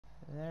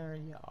There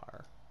you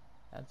are.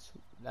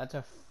 That's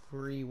a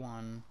free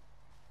one.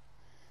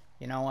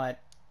 You know what?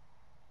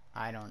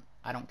 I don't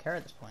care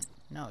at this point.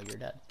 No, you're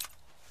dead.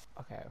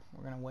 Okay,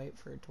 we're gonna wait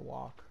for it to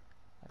walk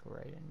like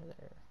right into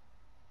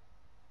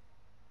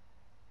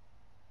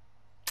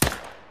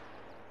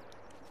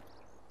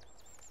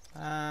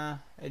there.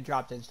 It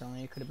dropped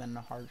instantly. It could have been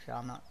a hard shot.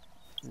 I'm not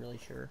really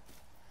sure.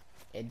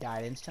 It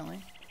died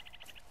instantly.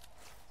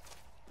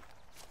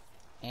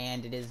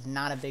 And it is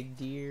not a big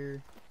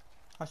deer.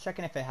 I was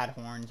checking if it had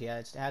horns. Yeah,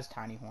 it has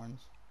tiny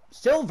horns.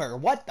 Silver,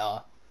 what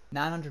the?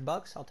 900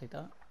 bucks? I'll take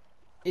that.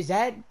 Is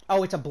that?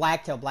 Oh, it's a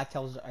blacktail.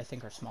 Blacktails, I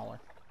think, are smaller.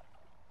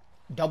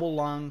 Double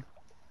lung.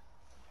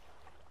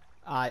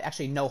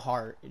 Actually, no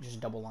heart. It just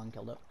double lung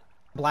killed it.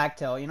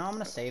 Blacktail. You know, I'm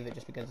gonna save it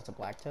just because it's a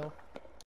blacktail.